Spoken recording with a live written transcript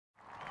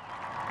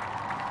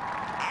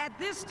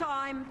this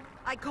time,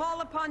 I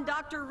call upon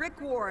Dr. Rick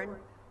Warren,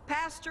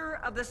 pastor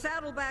of the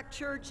Saddleback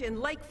Church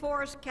in Lake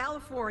Forest,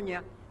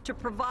 California, to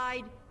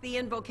provide the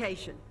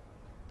invocation.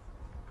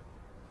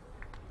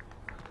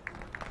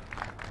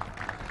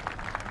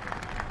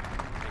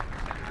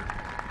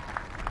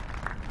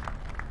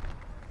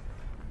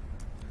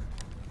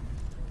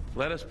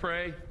 Let us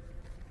pray.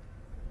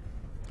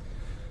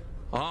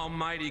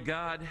 Almighty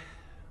God,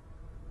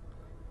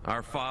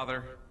 our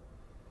Father,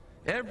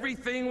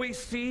 everything we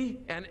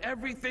see and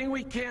everything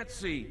we can't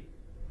see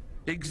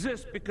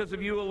exists because of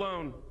you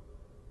alone.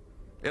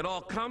 It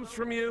all comes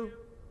from you.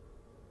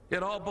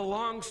 It all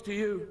belongs to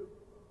you.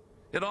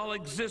 It all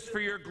exists for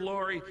your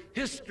glory.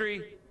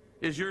 History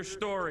is your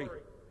story.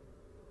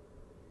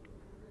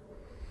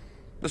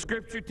 The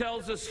scripture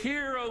tells us,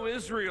 "Hear, O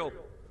Israel,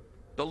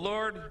 the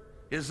Lord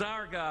is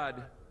our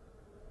God.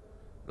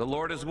 The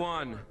Lord is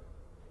one.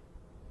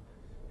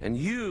 And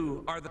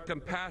you are the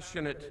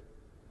compassionate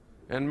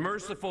and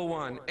merciful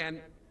one, and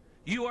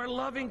you are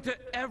loving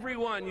to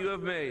everyone you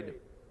have made."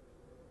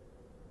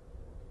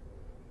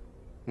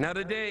 Now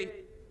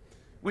today,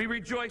 we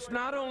rejoice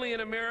not only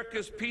in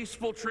America's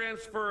peaceful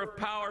transfer of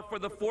power for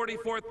the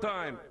 44th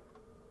time,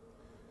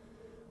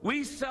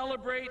 we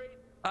celebrate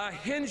a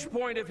hinge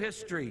point of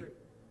history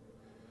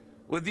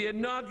with the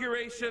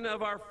inauguration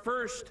of our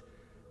first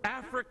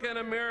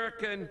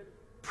African-American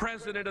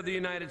President of the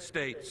United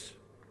States.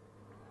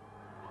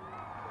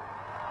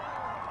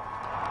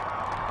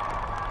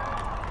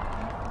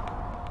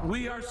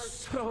 We are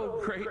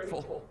so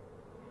grateful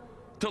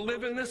to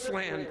live in this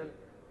land,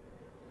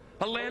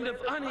 a land of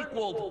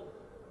unequaled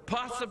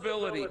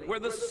possibility, where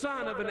the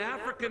son of an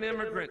African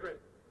immigrant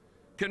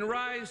can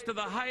rise to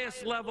the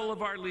highest level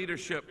of our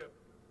leadership.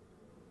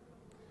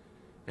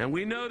 And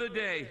we know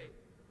today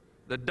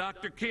that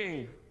Dr.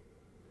 King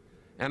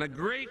and a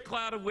great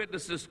cloud of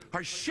witnesses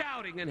are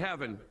shouting in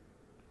heaven,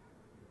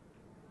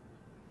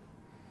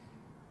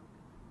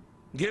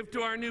 "Give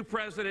to our new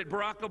president,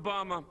 Barack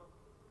Obama,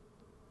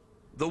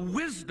 the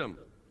wisdom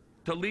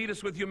to lead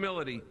us with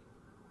humility,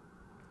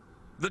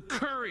 the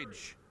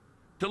courage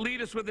to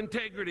lead us with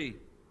integrity,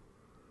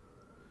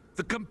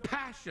 the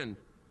compassion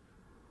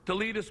to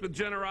lead us with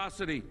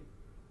generosity.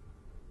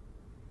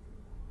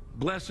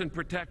 Bless and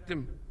protect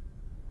him,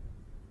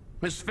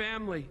 his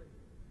family,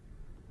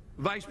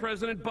 Vice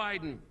President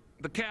Biden,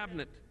 the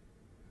cabinet,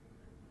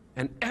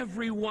 and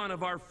every one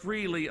of our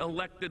freely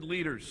elected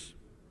leaders.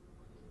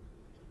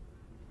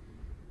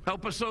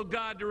 Help us, oh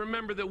God, to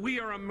remember that we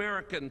are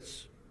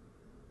Americans,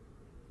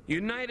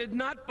 united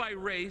not by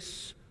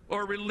race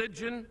or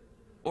religion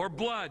or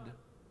blood,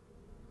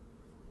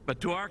 but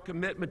to our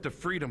commitment to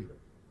freedom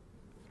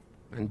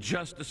and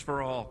justice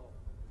for all.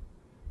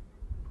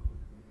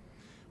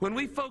 When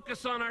we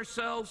focus on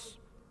ourselves,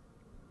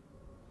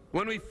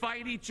 when we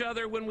fight each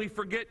other, when we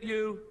forget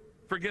you,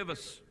 forgive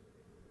us.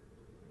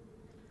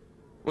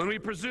 When we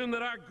presume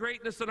that our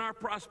greatness and our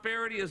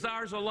prosperity is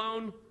ours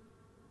alone,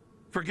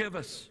 forgive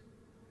us.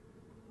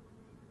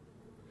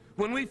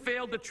 When we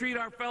fail to treat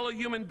our fellow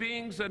human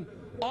beings and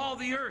all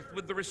the earth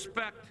with the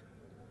respect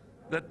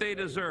that they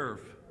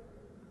deserve,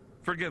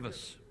 forgive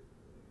us.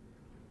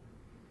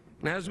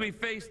 And as we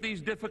face these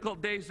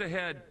difficult days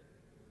ahead,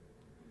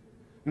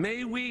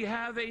 may we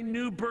have a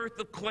new birth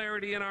of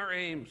clarity in our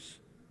aims,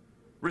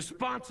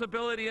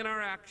 responsibility in our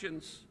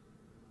actions,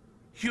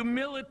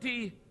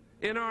 humility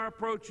in our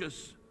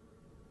approaches,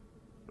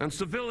 and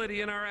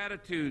civility in our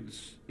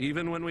attitudes,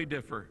 even when we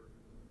differ.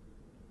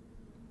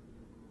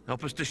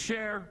 Help us to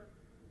share,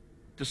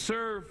 to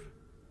serve,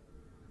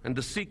 and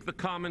to seek the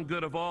common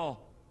good of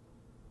all.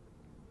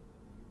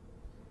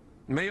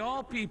 May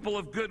all people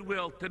of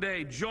goodwill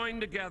today join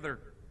together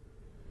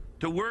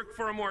to work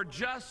for a more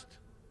just,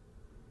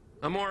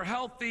 a more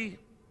healthy,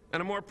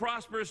 and a more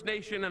prosperous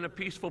nation and a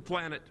peaceful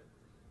planet.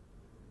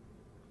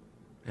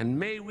 And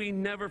may we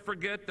never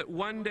forget that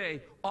one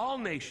day all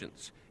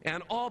nations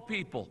and all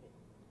people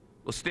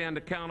will stand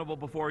accountable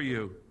before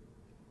you.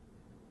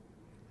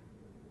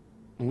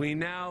 We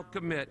now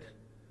commit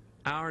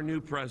our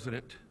new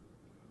president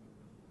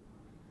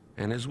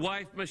and his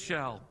wife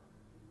Michelle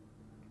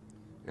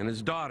and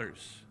his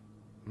daughters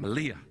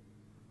Malia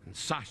and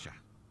Sasha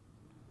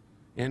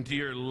into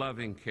your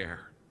loving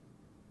care.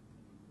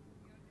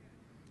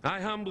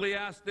 I humbly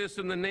ask this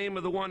in the name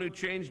of the one who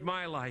changed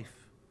my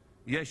life,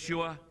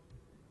 Yeshua,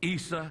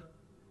 Isa,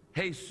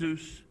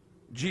 Jesus,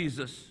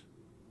 Jesus,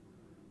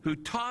 who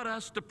taught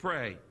us to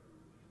pray,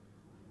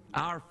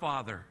 "Our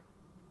Father,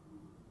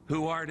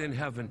 who art in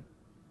heaven,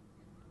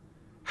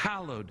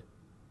 hallowed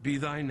be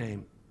thy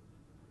name.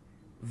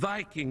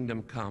 Thy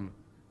kingdom come,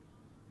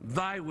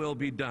 thy will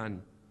be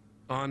done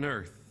on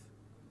earth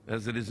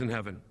as it is in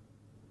heaven.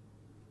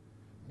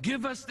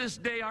 Give us this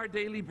day our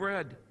daily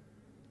bread,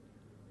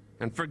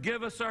 and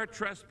forgive us our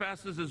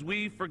trespasses as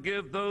we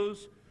forgive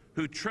those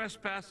who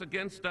trespass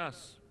against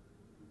us.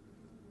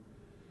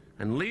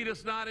 And lead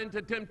us not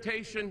into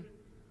temptation,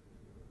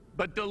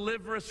 but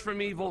deliver us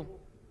from evil.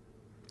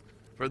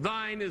 For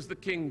thine is the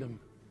kingdom,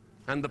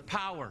 and the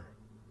power,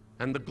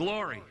 and the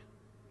glory,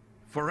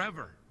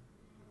 forever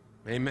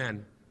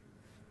Amen.